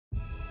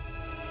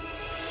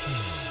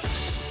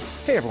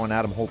Hey everyone,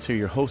 Adam Holtz here,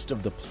 your host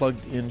of the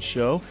Plugged In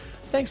Show.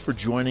 Thanks for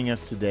joining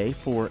us today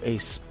for a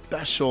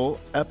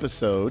special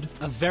episode.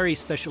 A very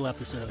special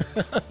episode.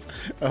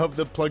 Of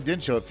the Plugged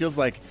In Show. It feels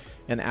like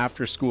an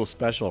after-school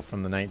special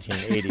from the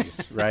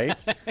 1980s, right?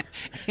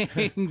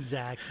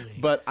 Exactly.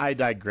 But I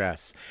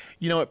digress.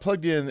 You know, at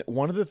Plugged In,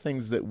 one of the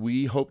things that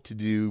we hope to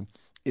do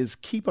is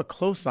keep a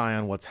close eye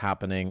on what's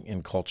happening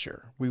in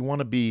culture. We want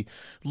to be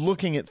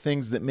looking at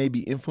things that may be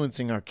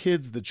influencing our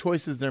kids, the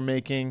choices they're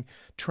making,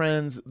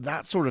 trends,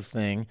 that sort of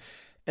thing.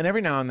 And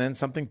every now and then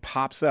something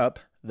pops up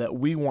that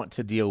we want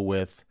to deal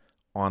with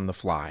on the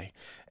fly.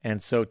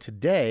 And so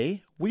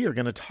today we are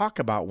going to talk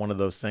about one of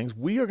those things.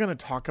 We are going to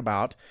talk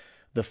about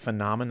the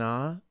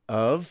phenomena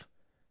of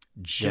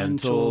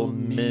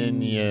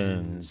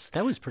GentleMinions.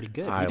 That was pretty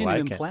good. I didn't like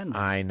even it. plan that.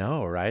 I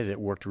know, right? It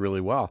worked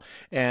really well.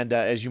 And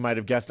as you might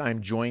have guessed,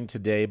 I'm joined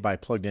today by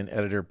Plugged In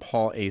editor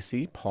Paul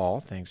Acey. Paul,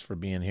 thanks for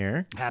being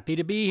here. Happy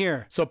to be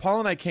here. So Paul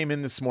and I came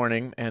in this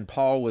morning, and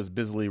Paul was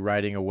busily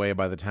writing away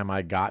by the time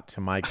I got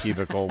to my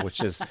cubicle, which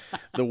is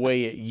the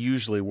way it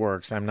usually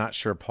works. I'm not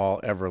sure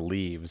Paul ever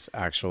leaves,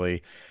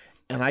 actually.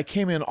 And I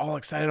came in all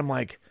excited. I'm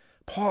like,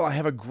 Paul, I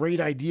have a great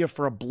idea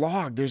for a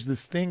blog. There's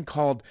this thing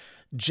called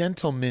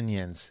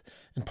GentleMinions.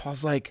 And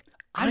Paul's like,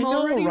 I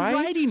know, already right?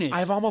 writing it.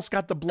 I've almost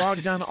got the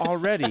blog done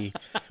already.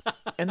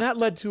 And that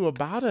led to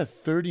about a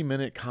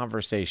 30-minute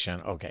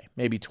conversation, okay,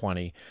 maybe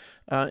 20,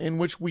 in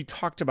which we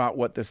talked about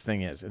what this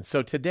thing is. And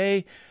so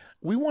today,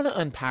 we want to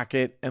unpack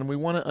it, and we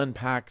want to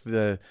unpack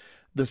the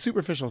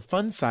superficial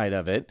fun side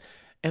of it,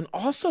 and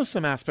also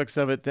some aspects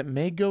of it that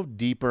may go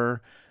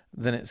deeper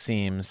than it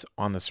seems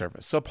on the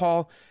surface. So,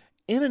 Paul,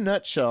 in a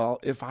nutshell,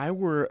 if I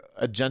were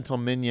a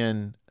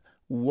GentleMinion,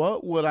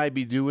 what would I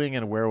be doing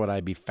and where would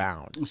I be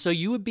found? So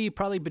you would be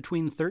probably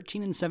between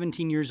 13 and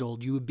 17 years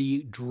old. You would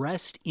be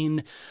dressed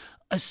in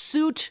a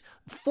suit,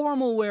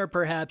 formal wear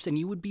perhaps, and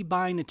you would be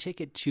buying a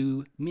ticket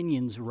to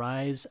Minions: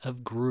 Rise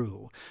of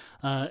Gru.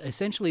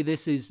 Essentially,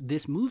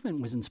 this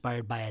movement was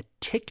inspired by a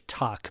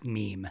TikTok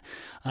meme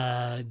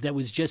that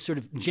was just sort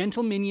of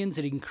GentleMinions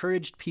that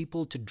encouraged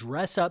people to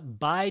dress up,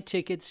 buy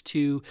tickets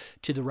to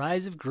the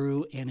Rise of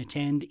Gru, and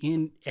attend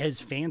in as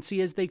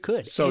fancy as they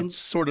could. So it's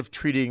sort of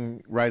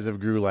treating Rise of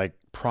Gru like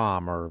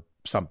prom or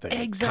something.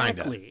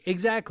 Exactly.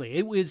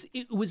 It was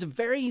a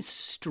very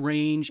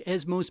strange,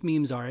 as most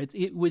memes are.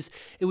 It was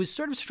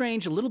sort of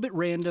strange, a little bit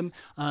random.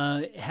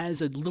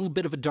 Has a little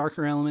bit of a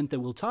darker element that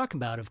we'll talk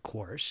about, of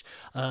course.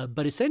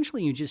 But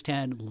essentially, you just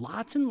had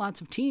lots and lots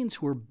of teens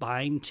who were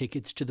buying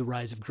tickets to the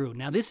Rise of Gru.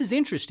 Now, this is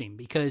interesting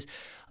because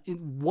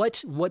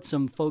what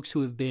some folks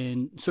who have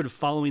been sort of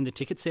following the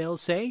ticket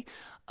sales say,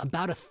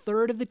 about a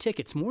third of the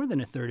tickets, more than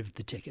a third of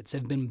the tickets,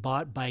 have been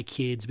bought by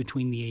kids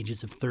between the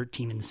ages of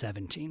 13 and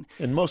 17.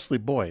 And mostly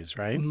boys,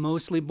 right?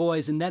 Mostly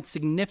boys, and that's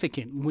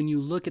significant. When you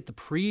look at the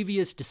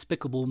previous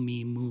Despicable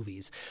Me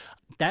movies,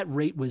 that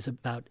rate was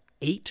about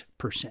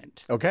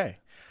 8%. Okay.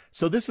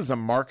 So this is a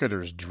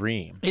marketer's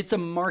dream. It's a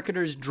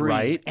marketer's dream.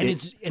 Right. And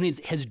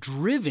it has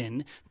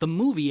driven the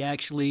movie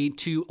actually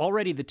to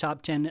already the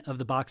top 10 of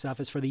the box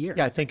office for the year.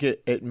 Yeah, I think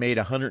it made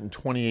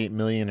 $128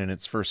 million in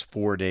its first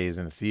 4 days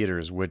in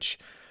theaters, which,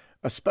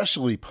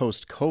 especially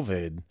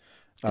post-COVID,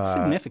 it's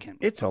significant.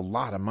 It's a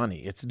lot of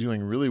money. It's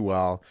doing really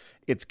well.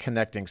 It's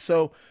connecting.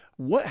 So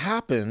what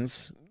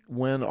happens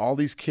when all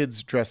these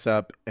kids dress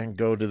up and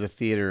go to the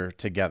theater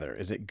together?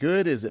 Is it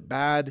good? Is it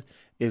bad?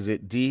 Is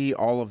it D,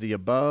 all of the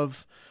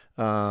above?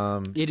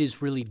 It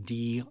is really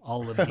D,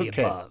 all of the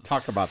above.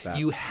 Talk about that.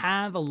 You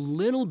have a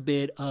little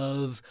bit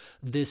of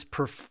this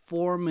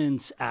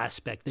performance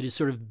aspect that is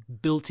sort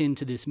of built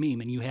into this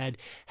meme. And you had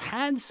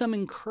some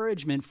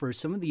encouragement for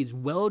some of these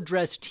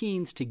well-dressed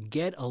teens to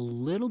get a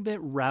little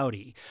bit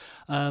rowdy.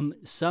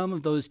 Some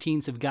of those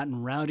teens have gotten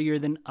rowdier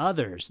than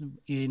others.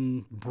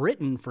 In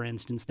Britain, for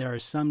instance, there are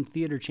some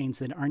theater chains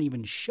that aren't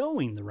even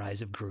showing the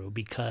Rise of Gru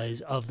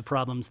because of the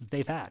problems that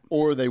they've had.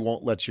 Or they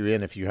won't let you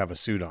in if you have a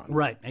suit on.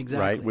 Right,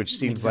 exactly. Right, which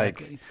seems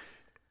like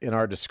in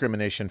our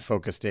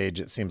discrimination-focused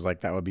age, it seems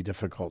like that would be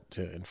difficult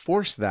to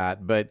enforce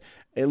that. But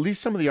at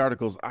least some of the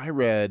articles I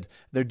read,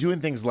 they're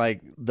doing things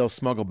like they'll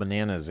smuggle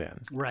bananas in.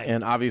 Right.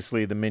 And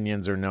obviously the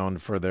Minions are known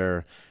for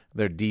their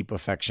deep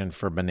affection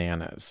for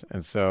bananas.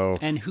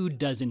 And who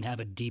doesn't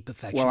have a deep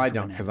affection for bananas? I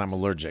don't, because I'm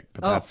allergic.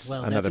 But that's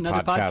another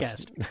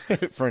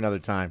podcast for another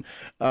time.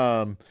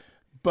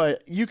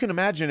 But you can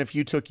imagine if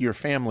you took your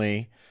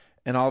family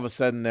and all of a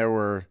sudden there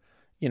were,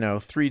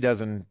 3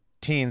 dozen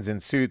teens in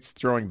suits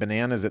throwing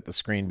bananas at the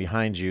screen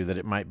behind you, that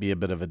it might be a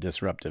bit of a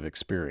disruptive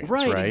experience,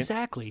 right?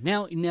 Exactly.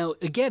 Now,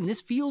 again,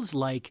 this feels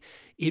like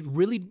it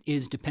really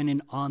is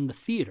dependent on the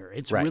theater.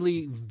 It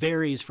really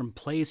varies from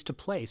place to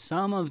place.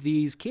 Some of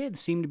these kids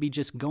seem to be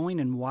just going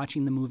and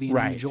watching the movie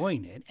and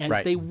enjoying it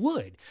as they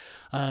would,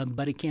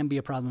 but it can be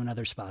a problem in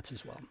other spots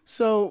as well.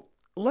 So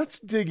let's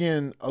dig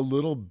in a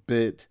little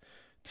bit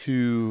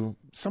to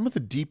some of the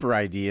deeper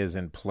ideas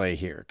in play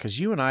here, because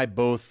you and I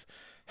both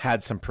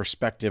had some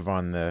perspective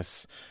on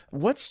this.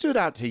 What stood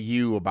out to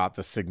you about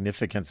the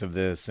significance of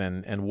this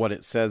and what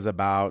it says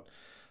about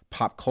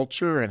pop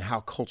culture and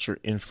how culture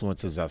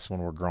influences us when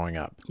we're growing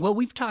up. Well,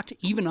 we've talked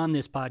even on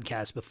this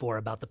podcast before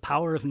about the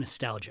power of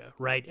nostalgia,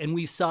 right? And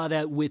we saw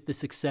that with the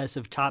success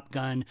of Top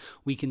Gun.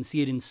 We can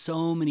see it in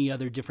so many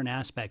other different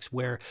aspects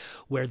where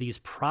these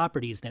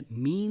properties that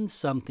mean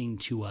something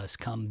to us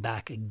come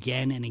back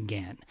again and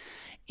again.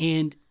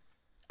 And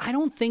I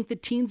don't think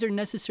that teens are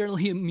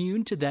necessarily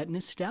immune to that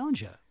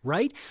nostalgia,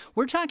 right?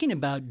 We're talking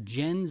about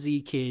Gen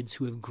Z kids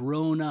who have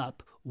grown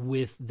up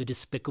with the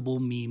Despicable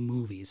Me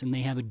movies, and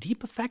they have a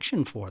deep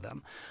affection for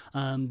them.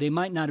 They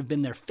might not have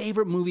been their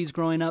favorite movies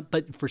growing up,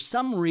 but for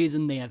some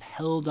reason they have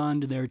held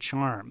on to their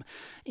charm.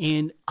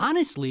 And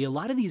honestly, a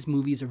lot of these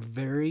movies are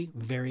very,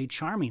 very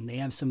charming. They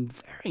have some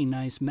very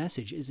nice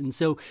messages. And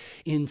so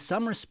in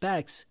some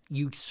respects,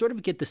 you sort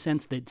of get the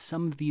sense that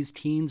some of these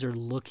teens are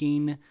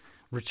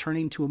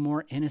returning to a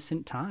more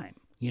innocent time,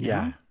 you know?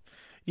 Yeah.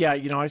 Yeah,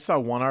 I saw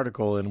one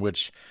article in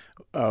which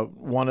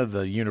one of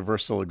the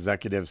Universal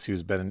executives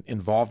who's been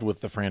involved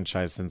with the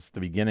franchise since the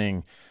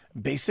beginning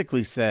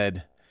basically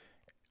said,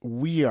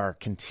 we are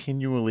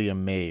continually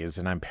amazed,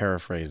 and I'm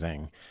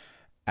paraphrasing,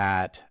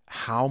 at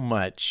how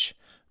much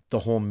the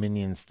whole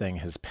Minions thing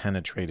has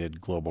penetrated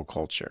global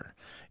culture.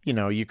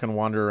 You can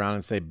wander around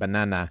and say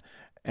banana,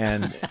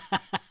 and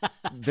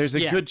there's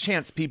a good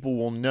chance people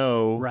will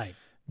know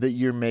that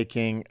you're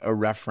making a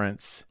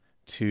reference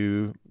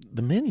to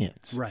the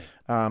Minions. Right.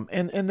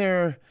 And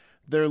they're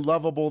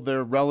lovable.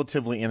 They're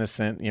relatively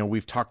innocent.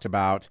 We've talked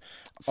about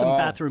some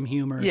bathroom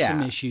humor,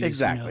 some issues.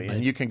 Exactly.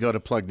 And you can go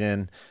to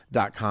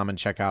pluggedin.com and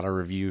check out a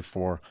review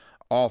for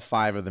all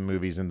 5 of the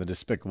movies in the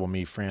Despicable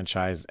Me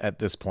franchise at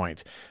this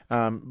point.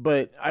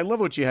 But I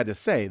love what you had to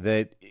say,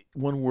 that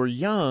when we're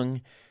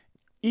young,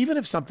 even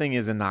if something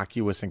is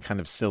innocuous and kind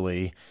of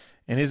silly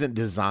and isn't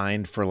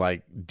designed for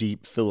like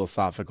deep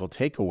philosophical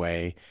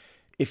takeaway,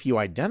 if you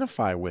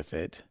identify with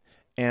it,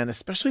 and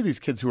especially these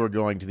kids who are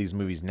going to these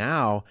movies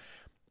now,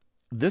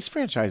 this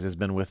franchise has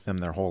been with them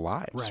their whole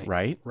lives,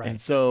 right?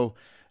 And so,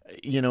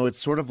 it's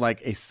sort of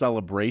like a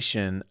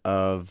celebration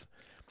of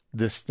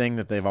this thing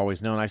that they've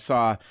always known. I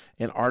saw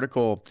an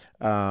article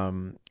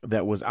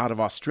that was out of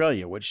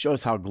Australia, which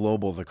shows how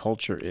global the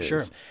culture is.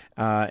 Sure.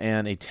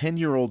 And a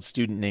 10-year-old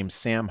student named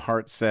Sam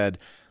Hart said,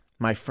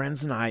 my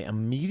friends and I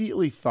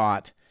immediately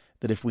thought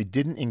that if we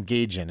didn't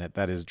engage in it,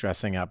 that is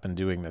dressing up and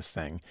doing this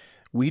thing,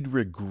 we'd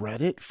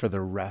regret it for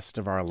the rest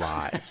of our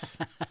lives.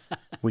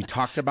 We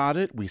talked about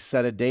it, we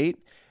set a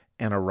date,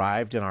 and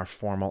arrived in our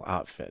formal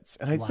outfits.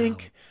 And I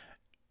think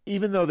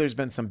even though there's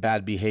been some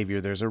bad behavior,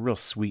 there's a real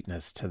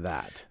sweetness to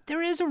that.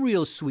 There is a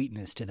real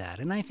sweetness to that.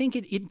 And I think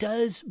it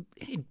does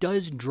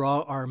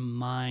draw our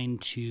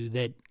mind to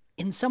that.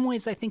 In some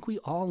ways, I think we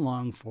all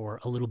long for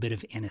a little bit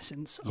of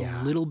innocence,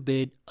 a little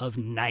bit of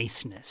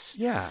niceness.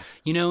 Yeah.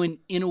 And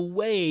in a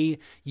way,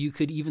 you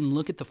could even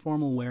look at the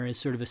formal wear as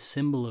sort of a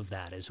symbol of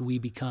that as we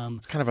become...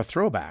 It's kind of a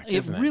throwback,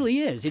 isn't it? It really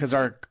is. Because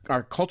our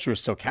culture is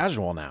so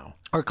casual now.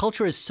 Our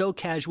culture is so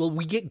casual.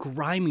 We get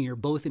grimier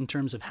both in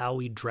terms of how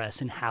we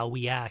dress and how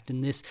we act.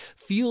 And this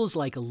feels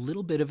like a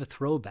little bit of a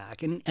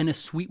throwback and a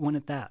sweet one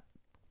at that.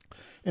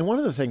 And one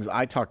of the things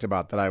I talked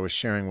about that I was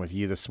sharing with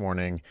you this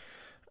morning,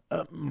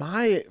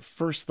 my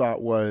first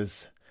thought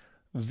was,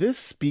 this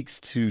speaks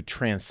to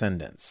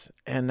transcendence.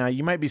 And now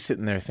you might be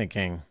sitting there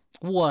thinking,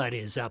 what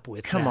is up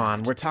with Come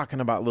on, we're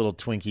talking about little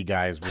Twinkie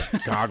guys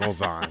with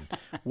goggles on.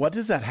 What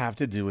does that have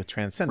to do with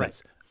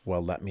transcendence?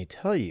 Well, let me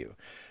tell you.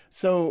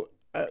 So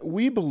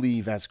we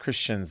believe as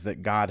Christians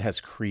that God has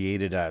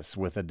created us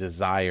with a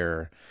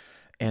desire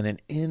and an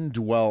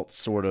indwelt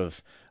sort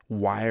of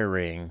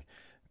wiring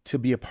to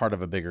be a part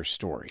of a bigger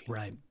story,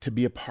 to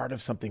be a part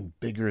of something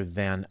bigger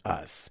than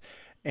us.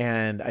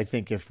 And I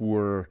think if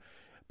we're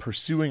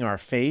pursuing our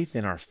faith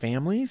in our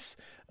families,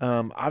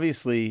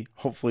 obviously,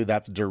 hopefully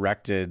that's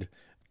directed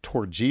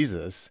toward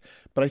Jesus.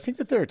 But I think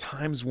that there are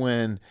times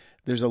when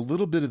there's a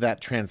little bit of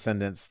that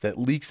transcendence that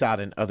leaks out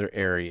in other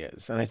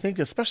areas. And I think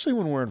especially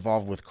when we're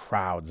involved with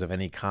crowds of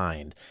any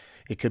kind,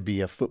 it could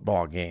be a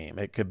football game,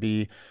 it could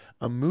be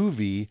a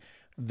movie,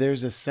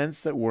 there's a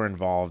sense that we're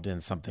involved in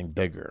something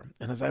bigger.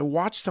 And as I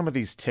watch some of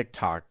these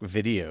TikTok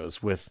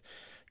videos with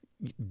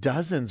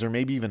dozens or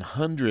maybe even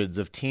hundreds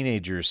of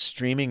teenagers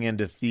streaming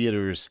into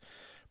theaters,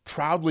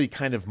 proudly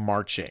kind of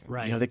marching,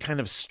 they kind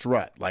of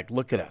strut like,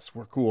 look at us,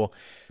 we're cool.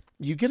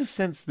 You get a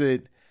sense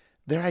that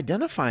they're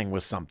identifying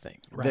with something.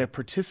 They're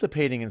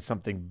participating in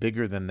something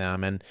bigger than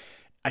them. And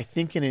I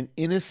think in an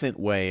innocent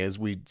way, as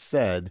we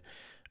said,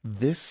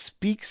 this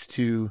speaks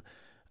to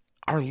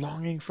our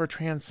longing for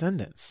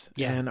transcendence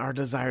and our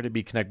desire to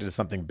be connected to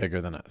something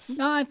bigger than us.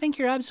 No, I think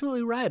you're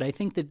absolutely right. I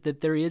think that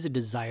there is a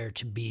desire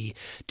to be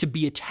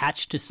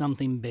attached to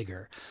something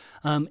bigger.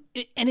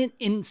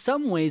 In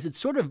some ways, it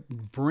sort of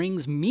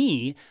brings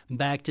me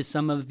back to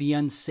some of the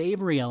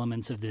unsavory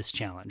elements of this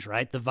challenge,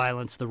 right? The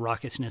violence, the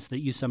raucousness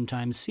that you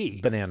sometimes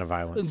see. Banana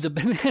violence. The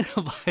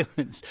banana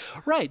violence.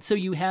 Right. So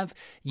you have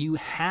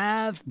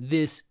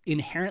this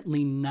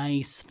inherently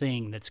nice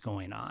thing that's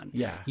going on.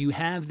 Yeah. You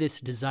have this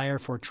desire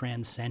for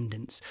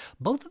transcendence.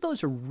 Both of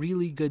those are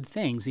really good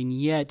things, and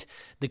yet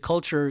the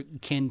culture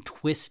can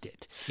twist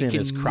it. Sin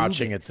is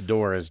crouching at the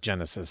door, as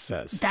Genesis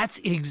says. That's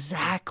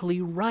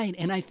exactly right.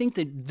 And I think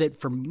that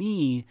for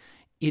me,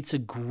 it's a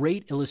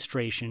great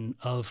illustration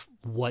of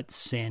what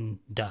sin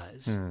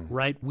does,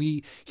 right?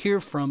 We hear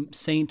from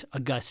St.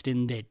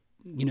 Augustine that,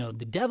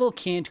 the devil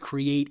can't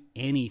create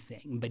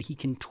anything, but he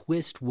can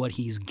twist what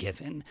he's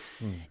given.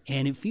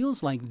 And it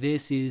feels like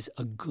this is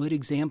a good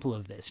example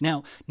of this.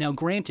 Now,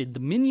 granted,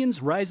 the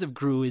Minions' Rise of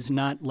Gru is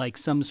not like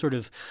some sort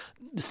of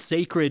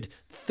sacred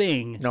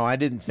thing. No, I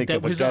didn't think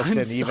of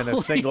Augustine even a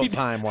single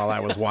time while I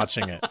was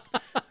watching it.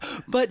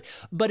 But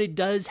it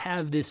does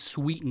have this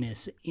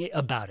sweetness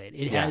about it.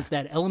 It has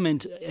that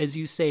element, as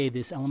you say,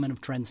 this element of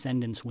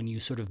transcendence when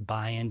you sort of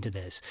buy into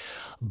this.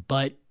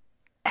 But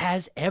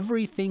as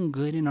everything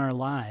good in our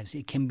lives,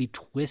 it can be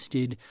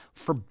twisted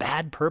for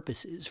bad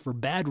purposes, for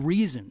bad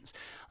reasons.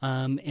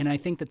 And I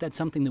think that that's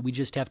something that we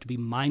just have to be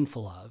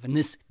mindful of. And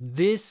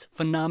this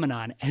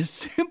phenomenon, as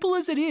simple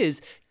as it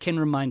is, can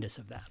remind us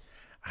of that.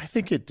 I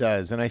think it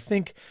does. And I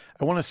think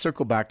I want to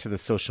circle back to the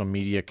social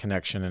media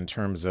connection in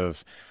terms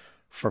of,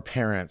 for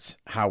parents,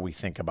 how we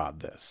think about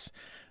this.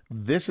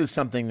 This is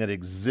something that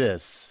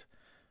exists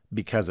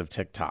because of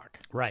TikTok.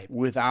 Right.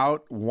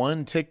 Without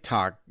one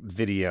TikTok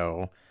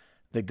video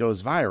that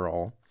goes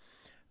viral,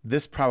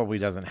 this probably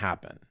doesn't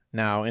happen.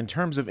 Now, in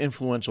terms of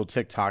influential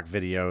TikTok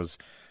videos,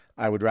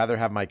 I would rather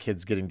have my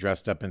kids getting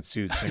dressed up in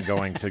suits and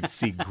going to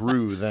see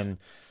Gru than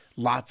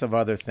lots of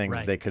other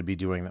things they could be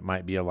doing that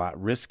might be a lot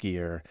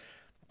riskier.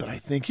 But I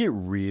think it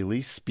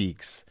really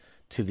speaks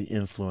to the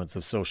influence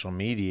of social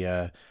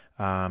media.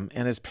 And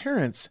as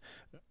parents,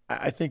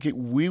 I think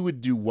we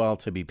would do well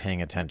to be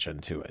paying attention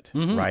to it,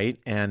 right?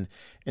 And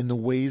in the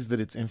ways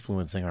that it's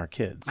influencing our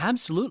kids.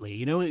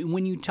 Absolutely.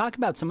 When you talk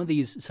about some of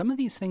these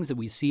things that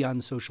we see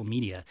on social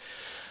media,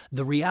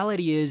 the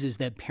reality is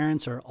that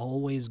parents are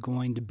always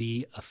going to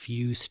be a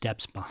few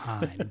steps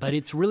behind. But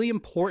it's really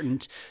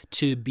important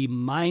to be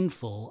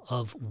mindful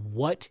of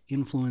what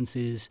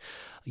influences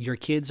your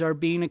kids are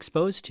being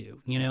exposed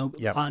to,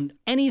 on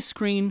any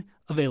screen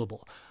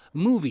available.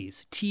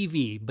 Movies,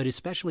 TV, but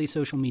especially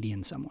social media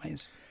in some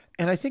ways.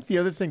 And I think the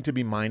other thing to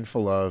be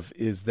mindful of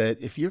is that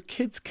if your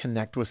kids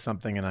connect with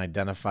something and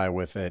identify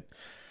with it,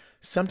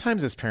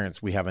 sometimes as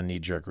parents, we have a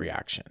knee-jerk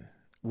reaction.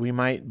 We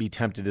might be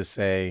tempted to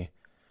say,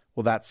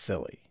 well, that's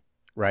silly,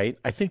 right?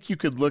 I think you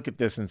could look at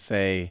this and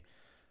say,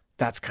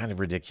 that's kind of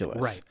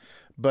ridiculous. Right.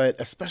 But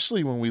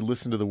especially when we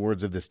listen to the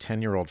words of this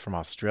 10-year-old from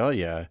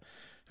Australia,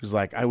 who's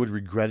like, I would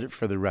regret it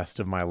for the rest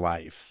of my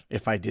life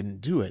if I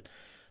didn't do it.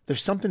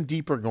 There's something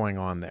deeper going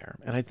on there.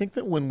 And I think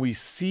that when we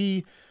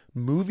see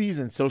movies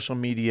and social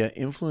media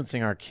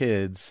influencing our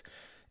kids,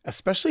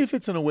 especially if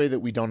it's in a way that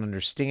we don't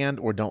understand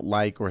or don't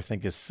like or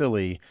think is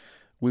silly,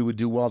 we would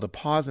do well to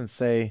pause and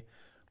say,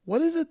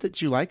 what is it that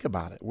you like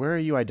about it? Where are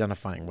you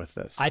identifying with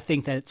this? I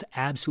think that's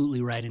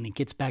absolutely right. And it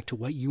gets back to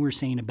what you were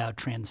saying about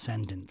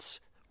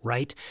transcendence,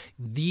 right?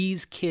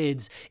 These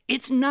kids,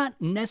 it's not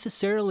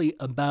necessarily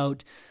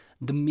about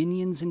the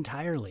Minions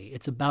entirely.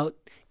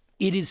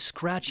 It is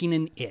scratching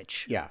an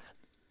itch. Yeah.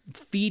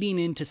 Feeding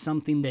into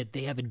something that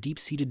they have a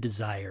deep-seated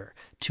desire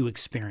to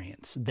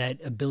experience, that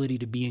ability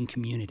to be in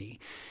community.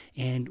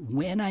 And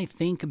when I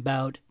think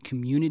about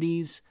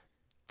communities,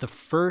 the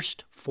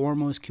first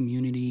foremost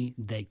community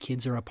that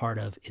kids are a part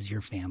of is your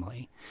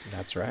family.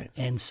 That's right.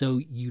 And so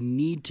you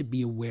need to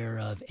be aware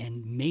of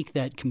and make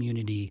that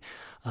community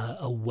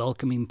a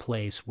welcoming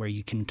place where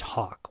you can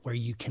talk, where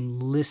you can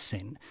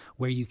listen,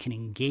 where you can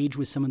engage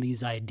with some of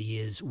these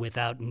ideas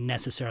without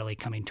necessarily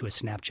coming to a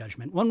snap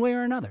judgment one way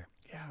or another.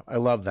 Yeah, I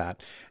love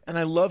that. And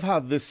I love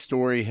how this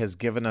story has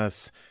given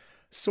us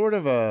sort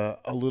of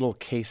a little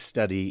case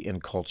study in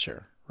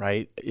culture,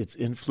 right? Its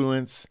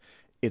influence,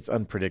 its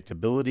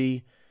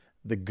unpredictability,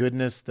 the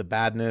goodness, the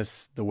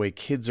badness, the way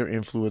kids are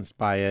influenced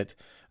by it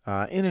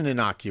in an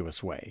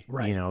innocuous way.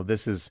 Right.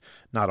 This is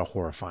not a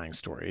horrifying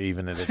story,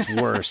 even at its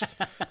worst.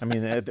 I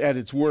mean, at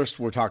its worst,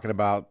 we're talking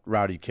about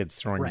rowdy kids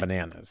throwing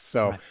bananas.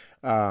 So,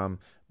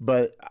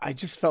 but I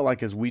just felt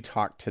like as we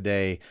talked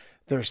today,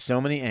 there are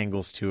so many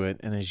angles to it.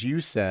 And as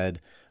you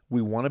said,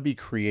 we want to be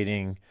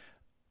creating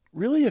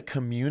really a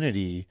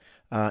community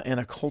and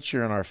a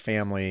culture in our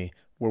family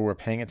where we're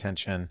paying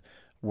attention,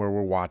 where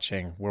we're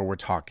watching, where we're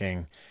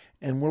talking,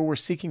 and where we're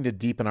seeking to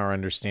deepen our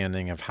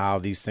understanding of how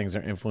these things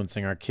are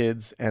influencing our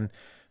kids. And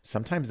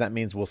sometimes that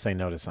means we'll say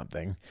no to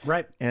something.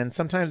 Right. And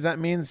sometimes that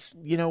means,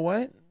 you know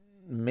what?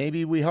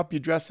 Maybe we help you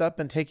dress up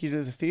and take you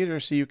to the theater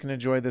so you can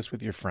enjoy this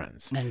with your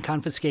friends. And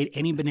confiscate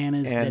any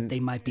bananas that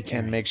they might be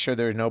carrying. And make sure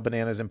there are no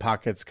bananas in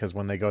pockets because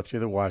when they go through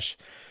the wash,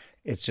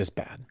 it's just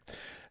bad.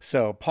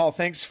 So, Paul,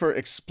 thanks for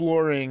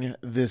exploring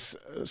this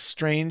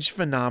strange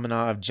phenomena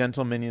of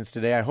gentle minions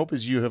today. I hope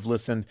as you have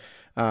listened,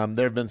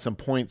 there have been some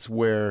points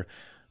where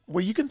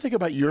you can think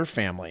about your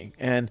family.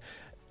 And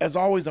as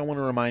always, I want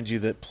to remind you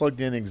that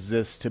Plugged In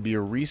exists to be a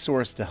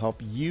resource to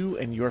help you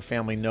and your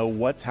family know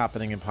what's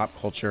happening in pop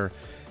culture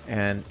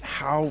and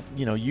how,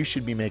 you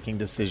should be making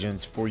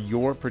decisions for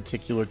your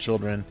particular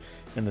children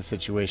in the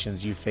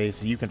situations you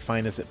face. You can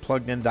find us at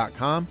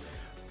pluggedin.com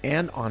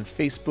and on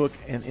Facebook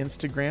and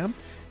Instagram.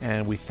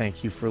 And we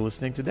thank you for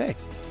listening today.